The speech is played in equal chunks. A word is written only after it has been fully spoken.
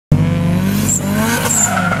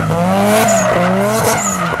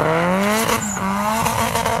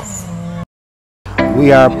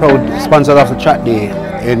we are proud sponsors of the Track Day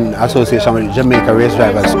in association with the Jamaica Race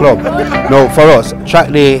Drivers Club. Now for us,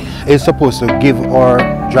 Track Day is supposed to give our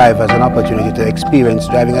drivers an opportunity to experience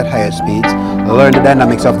driving at higher speeds, learn the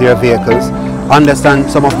dynamics of their vehicles,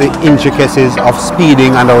 understand some of the intricacies of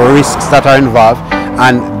speeding and the risks that are involved,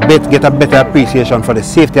 and get a better appreciation for the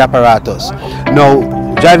safety apparatus. Now,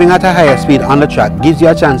 driving at a higher speed on the track gives you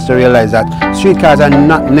a chance to realize that street cars are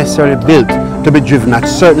not necessarily built to be driven at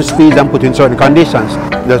certain speeds and put in certain conditions.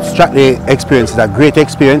 The Track Day experience is a great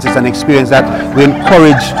experience. It's an experience that we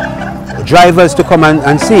encourage drivers to come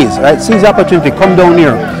and seize, right? Seize the opportunity, come down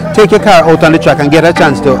here, take your car out on the track and get a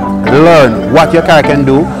chance to learn what your car can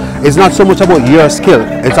do. It's not so much about your skill,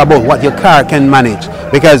 it's about what your car can manage,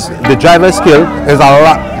 because the driver's skill is a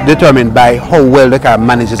lot determined by how well the car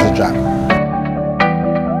manages the track.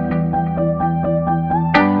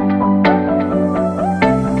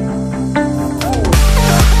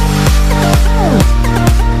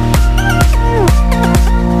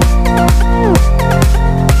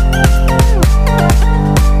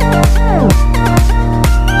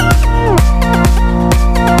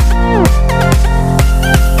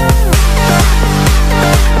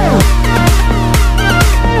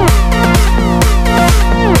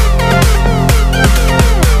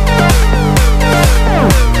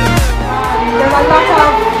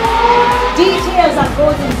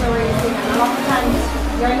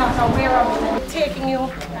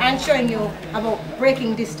 And showing you about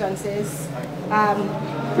braking distances,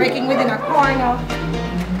 braking within a corner,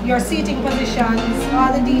 your seating positions,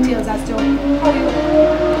 all the details as to how you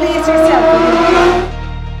place yourself within the car.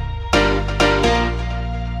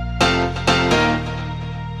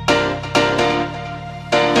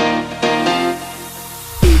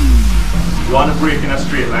 You want to brake in a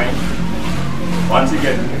straight line. Once you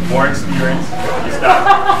get more experience, you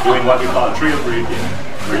start doing what we call trail braking,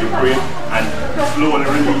 where you brake and slowly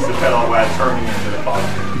release the pedal while turning into the car.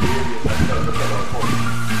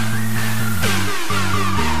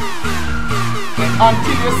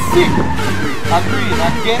 Until you see a green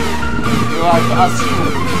again, you have to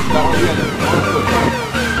assume that we're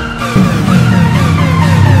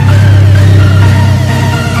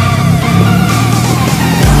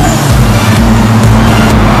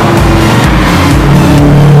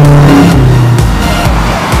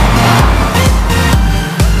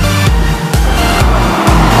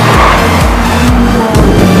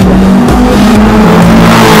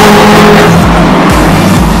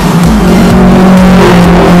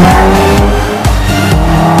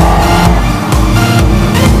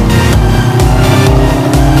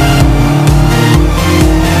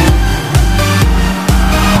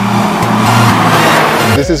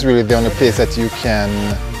This is really the only place that you can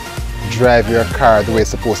drive your car the way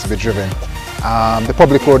it's supposed to be driven. The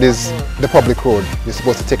public road is the public road. You're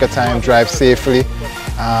supposed to take your time, drive safely,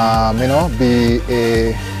 you know, be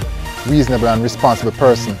a reasonable and responsible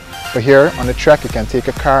person. But here on the track, you can take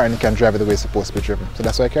a car and you can drive it the way it's supposed to be driven. So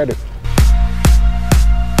that's why I carried it.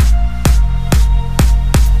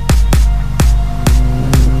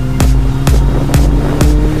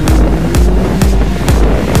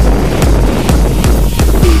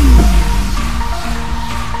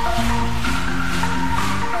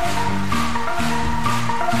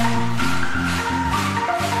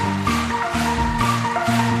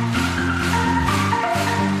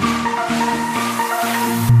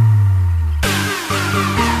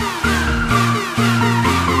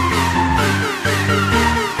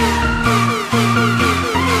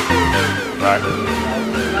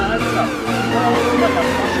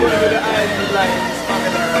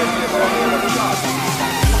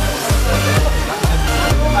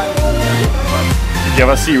 You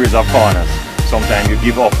have a series of corners. Sometimes you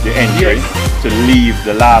give up the entry to leave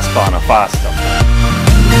the last corner faster.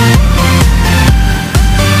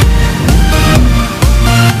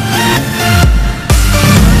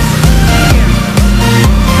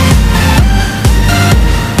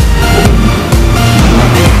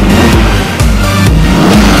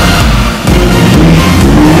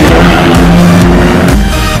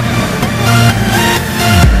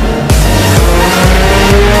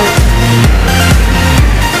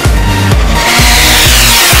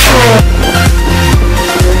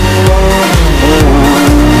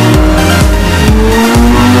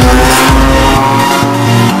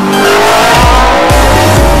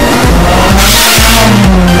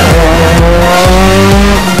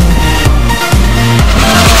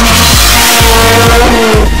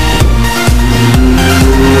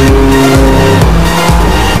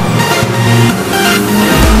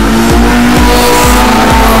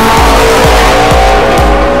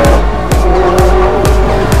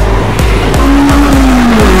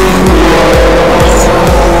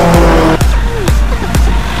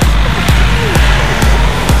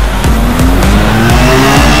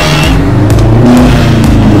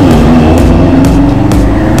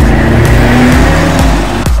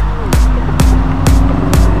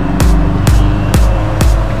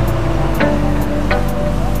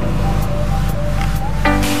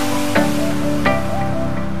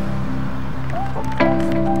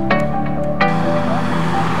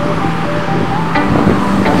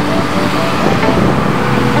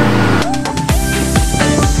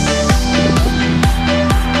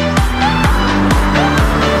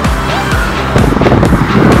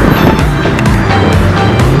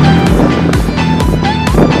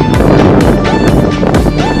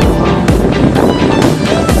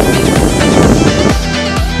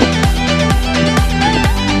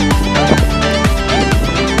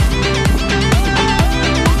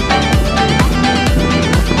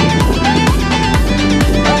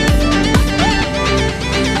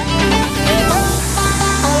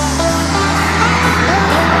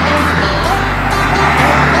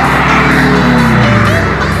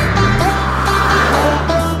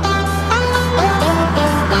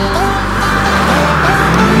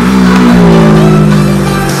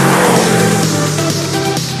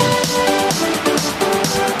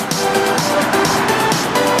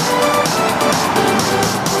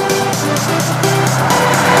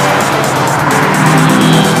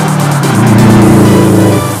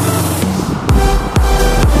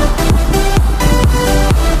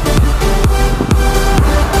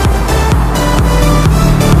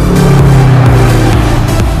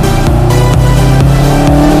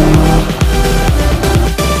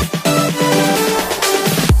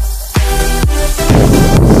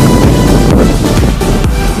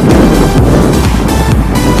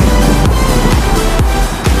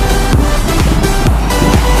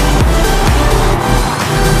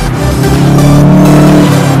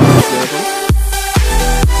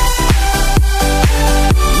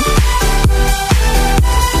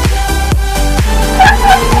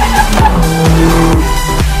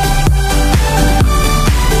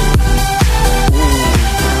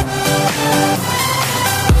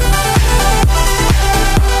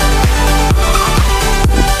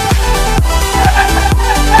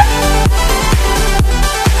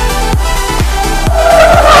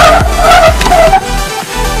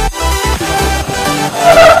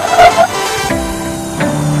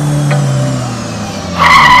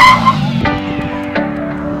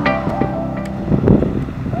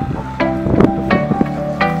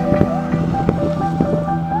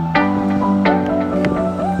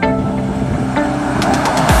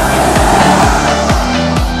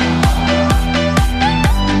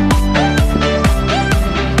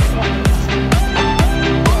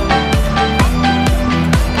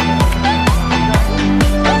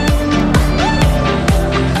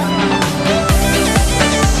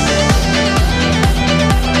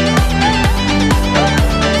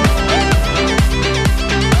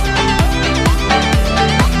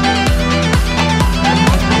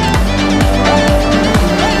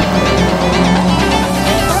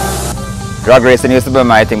 Drag racing used to be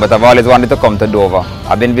my thing, but I've always wanted to come to Dover.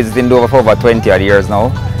 I've been visiting Dover for over 20 odd years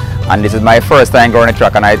now, and this is my first time going on the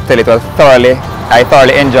track, and I tell you, I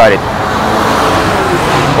thoroughly enjoyed it.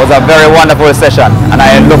 It was a very wonderful session, and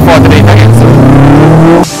I look forward to doing it again soon.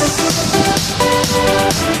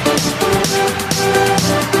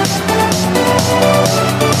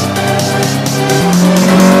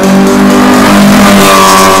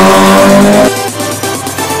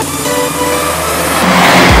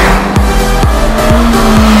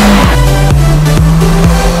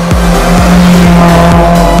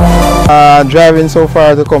 Driving so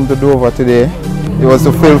far to come to Dover today, it was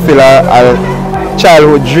to fulfill a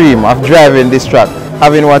childhood dream of driving this track.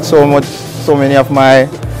 Having watched so many of my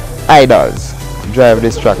idols drive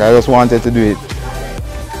this track, I just wanted to do it.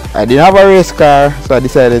 I didn't have a race car, so I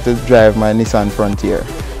decided to drive my Nissan Frontier.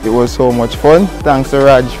 It was so much fun. Thanks to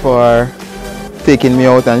Raj for taking me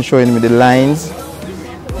out and showing me the lines.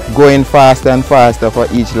 Going faster and faster for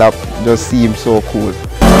each lap just seemed so cool.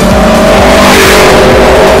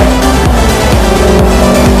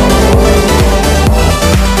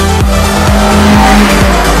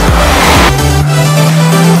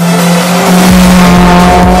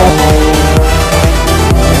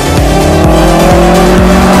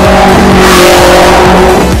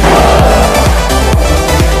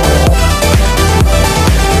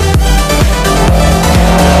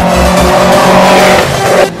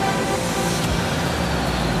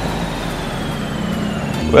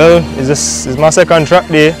 Well, it's my second track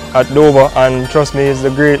day at Dover, and trust me, it's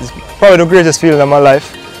probably the greatest feeling of my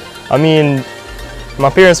life. I mean, my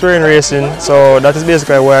parents were in racing, so that is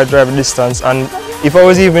basically why I drive the distance. And if I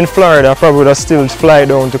was even in Florida, I probably would have still fly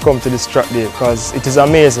down to come to this track day, because it is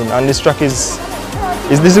amazing. And this track this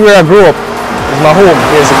is where I grew up. It's my home,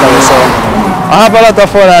 basically. So I have a lot of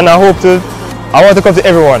fun, and I want to come to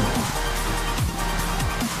everyone.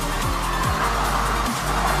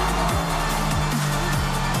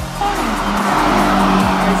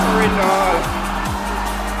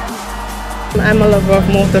 I'm a lover of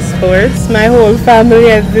motorsports. My whole family,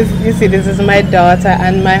 you see, this is my daughter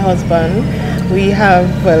and my husband. We have,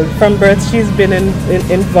 well, from birth she's been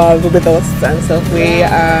involved with us and stuff.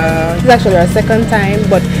 It's actually our second time,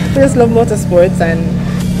 but we just love motorsports and,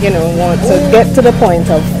 you know, want to get to the point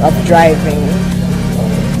of driving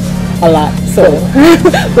a lot. So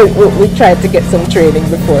we tried to get some training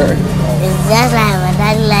before. It's just like my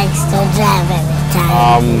dad likes to drive every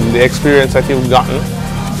time. The experience that you've gotten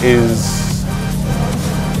is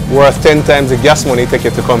worth 10 times the gas money take you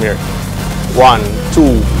to come here. 1, 2,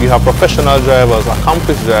 you have professional drivers,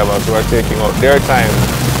 accomplished drivers who are taking out their time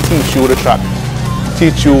to teach you the track,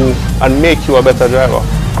 teach you and make you a better driver.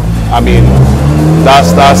 I mean,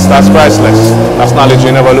 that's priceless. That's knowledge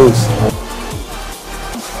you never lose.